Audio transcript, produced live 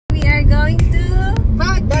going to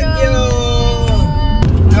Baguio!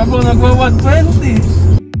 Habang nagwa-120.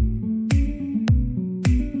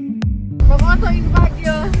 Pamoto in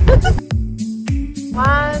Baguio!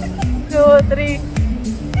 1, 2, 3.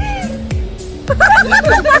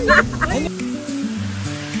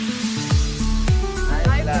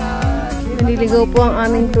 Naliligaw po ang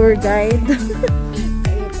aming tour guide.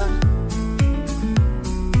 Ayun pa.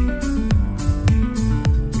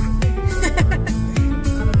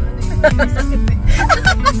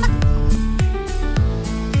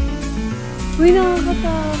 Uy,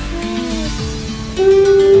 nakakatakot.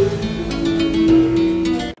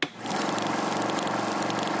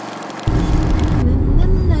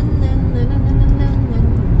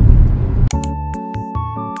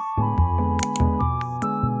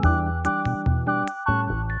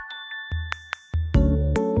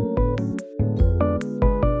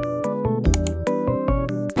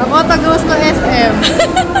 Matagos na SM.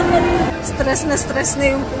 Stress na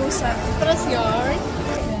yung pusa. Stress yard.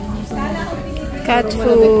 Cat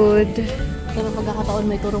food. Pero pagkakataon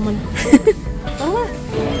may turo man. Tama.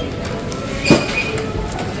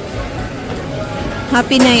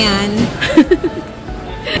 Happy na yan.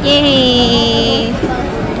 Yay!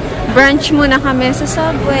 Brunch muna kami sa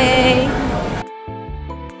Subway.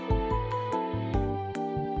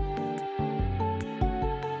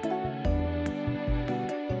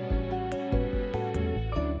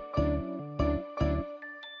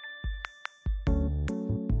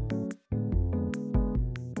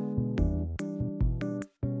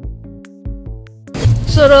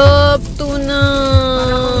 Sarap! Tuna!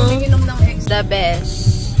 The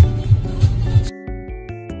best!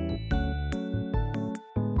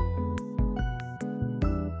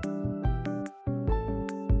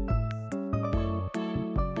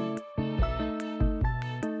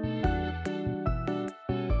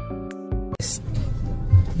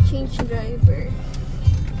 Change driver.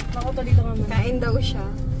 Ako to dito kami. Kain daw siya.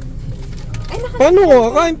 Ay, Paano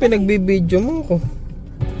ko kakain? Pinagbibideo mo ko.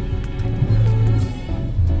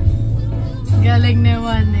 Galing na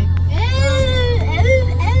one eh.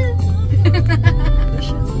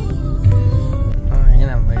 Ayun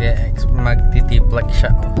na, magtitiplak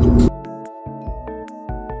siya.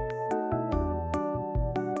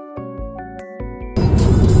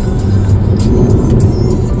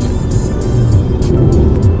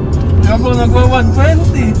 Habang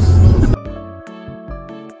nagwa-120.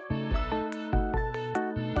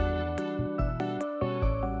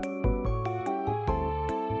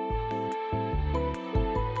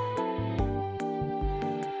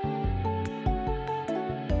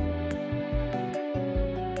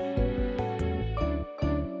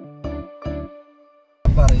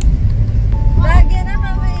 Baguio na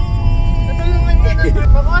kami! Tutulungan ka na.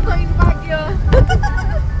 Pamoto in Baguio!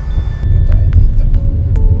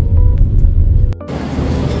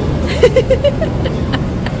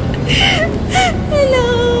 hello!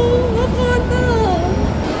 Makoto!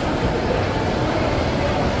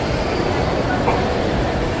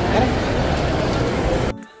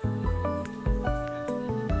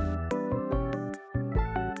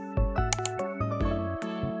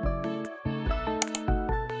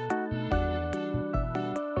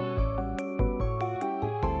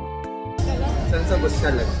 Saan sa bus ka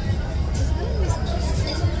lang?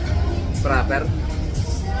 Proper?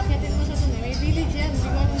 Kyatin mo sa tunay. May village yan. Di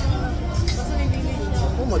ba basta may village yan.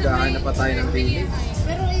 Ako, maghahanap pa tayo ng village.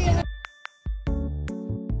 Pero iyan.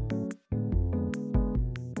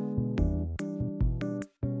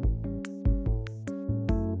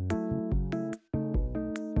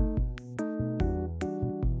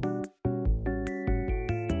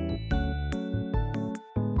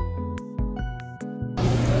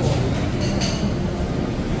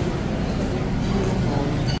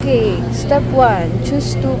 Okay, step 1.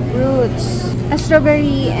 Choose 2 fruits. A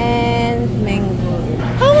strawberry and mango.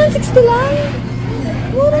 How 160 lang?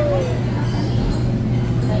 Mura mo.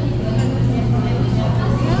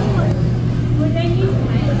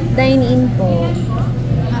 Dine-in po.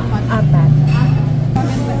 Apat.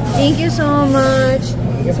 Thank you so much.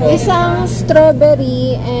 Isang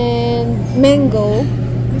strawberry and mango.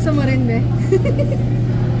 Gusto mo rin, be?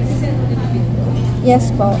 Yes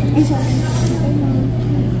po.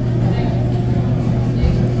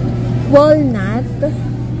 Walnut.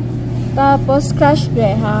 Tapos crushed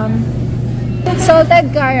graham.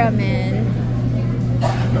 Salted caramel.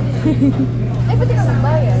 Ay, pati ka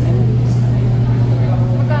magbayad.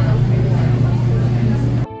 Magkano?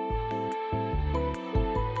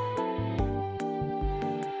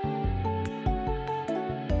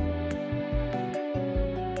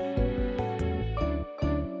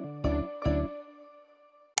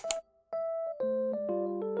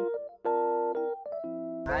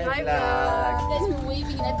 Hi, Hi, vlog. You guys were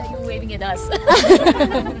waving at you waving at us.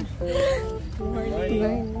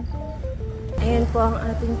 Morning. Ayan po ang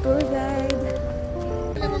ating tour guide.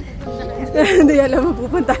 Hindi alam mo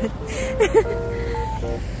pupuntahan.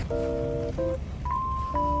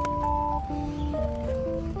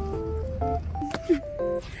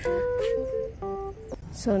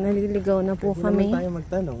 So, naliligaw na po kami. Tayo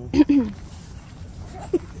magtanong.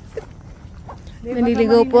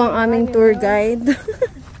 Naliligaw po ang aming tour guide.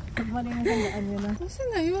 Saan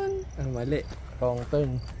na yun? Mali. Wrong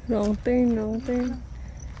turn. Wrong turn, wrong turn.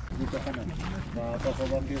 Dito ka na.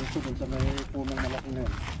 Papabang yung dun sa may punong malaki na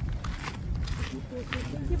yun.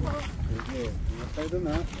 Sige. Ingat tayo dun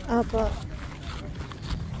ha. Apo.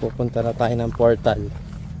 Pupunta na tayo ng portal.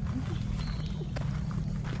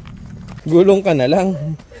 Gulong ka na lang.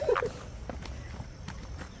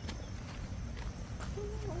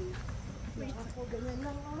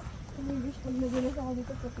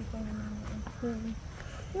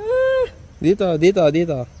 Dito, dito,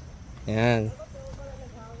 dito. Yan.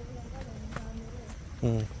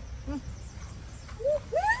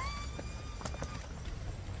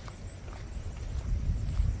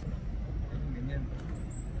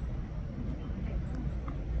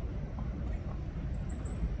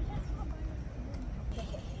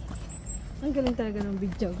 Ang galing talaga ng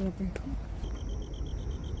videographer.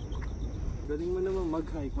 Galing mo naman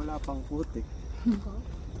mag-hike, wala pang putik.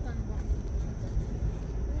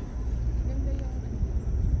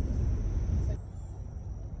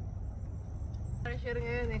 Share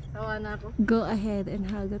ngayon eh. Tawa na ako. Go ahead and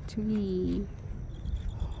hug a tree.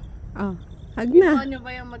 Oh, hug na. Ano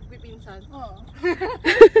ba yung magpipinsan? Oo.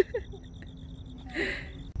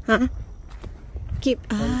 Ha? Keep,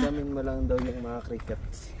 Damdamin mo lang daw yung mga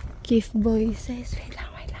crickets. keep voices. Wait lang,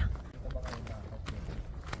 wait lang.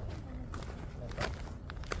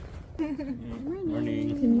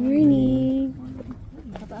 Morning. Good morning.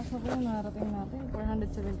 Mataas na po yung narating natin.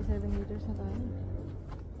 477 meters na tayo.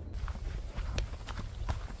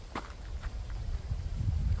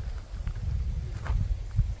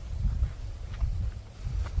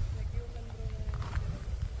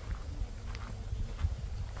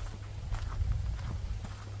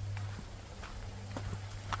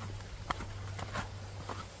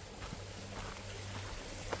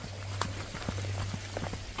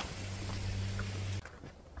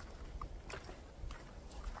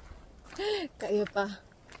 Kaya pa.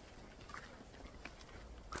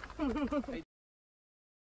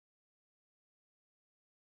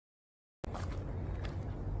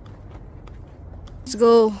 Let's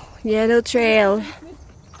go. Yellow Trail.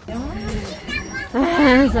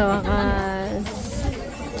 Sa wakas.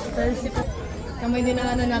 Kamay din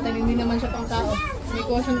na ano natin, hindi naman siya pang tao. May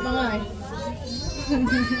caution pa nga eh.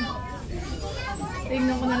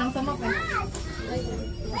 Tingnan ko na lang sa map eh.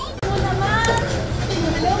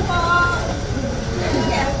 Hello po!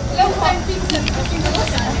 Hello po!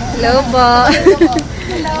 Hello po.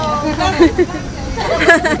 Hello!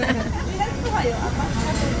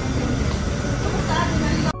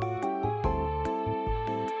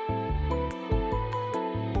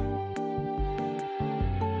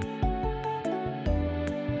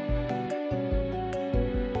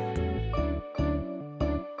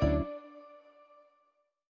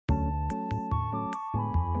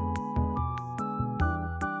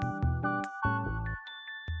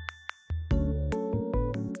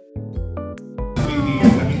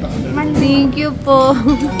 Thank you po.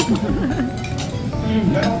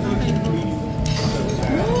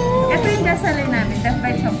 Ito yung gasolin namin, Death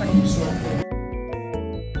by Chocolate.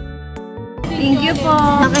 Thank you po.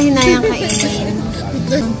 Nakahinayang kainin.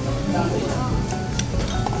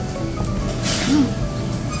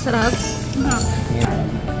 Sarap.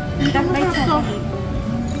 Death by Chocolate.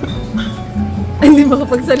 Hindi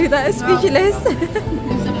makapagsalita. Speechless.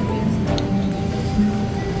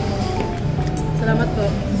 Salamat po.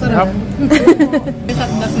 Sarap.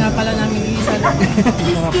 Tatdas nga pala namin isa.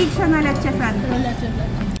 Cheesecake siya na leche flan.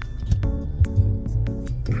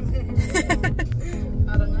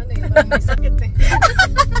 Parang ano eh, parang may sakit eh.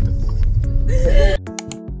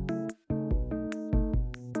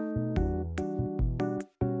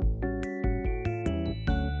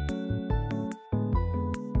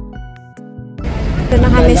 Ito na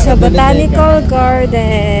kami sa Botanical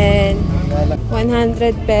Garden.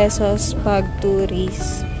 100 pesos pag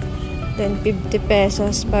tourist. Then 50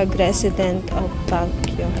 pesos pag resident of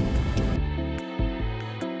Baguio.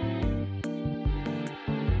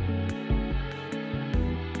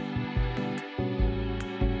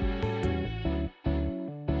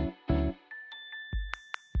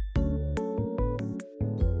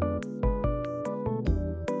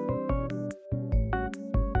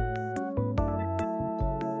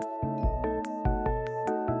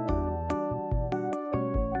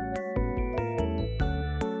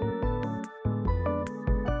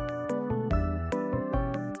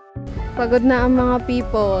 Pagod na ang mga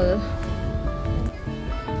people.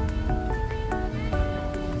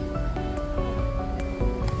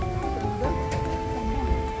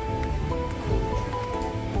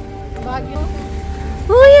 Baguio.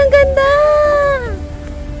 Uy, ang ganda!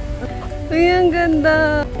 Uy, ang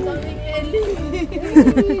ganda! Kaming Ellie.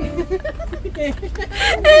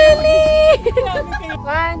 Ellie! 1,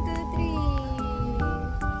 2,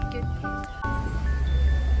 3. Cute.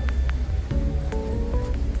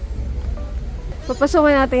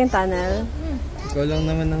 Papasukin natin yung tunnel. Ikaw lang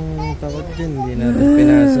naman ang takot dyan. Hindi natin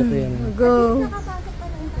pinasok yan. Go!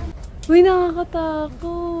 Uy,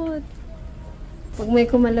 nakakatakot! Pag may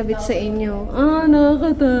kumalabit sa inyo.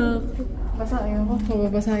 Nakakatakot. Basa ayaw ko.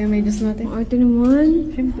 Mababasa yung medyas natin. Ang arte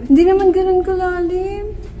naman. Siyempre. Hindi naman ganun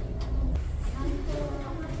kalalim.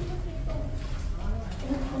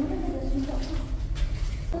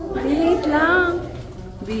 Wait lang.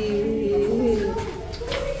 Wait.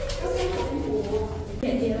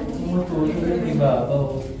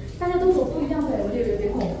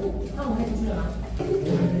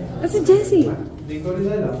 Kasi Jessie. Hindi ko rin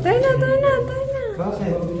alam. Tayo na.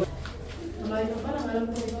 Bakit? Malayo pa lang. Alam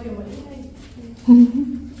ko ito yung maingay.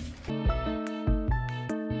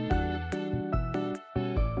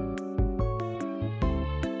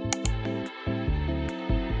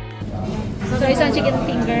 So, isang chicken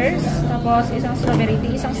fingers, tapos isang strawberry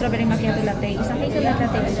tea, isang strawberry macchiato latte, isang hazelnut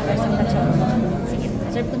latte, at saka isang tacho. Sige,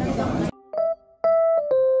 serve ko na ito.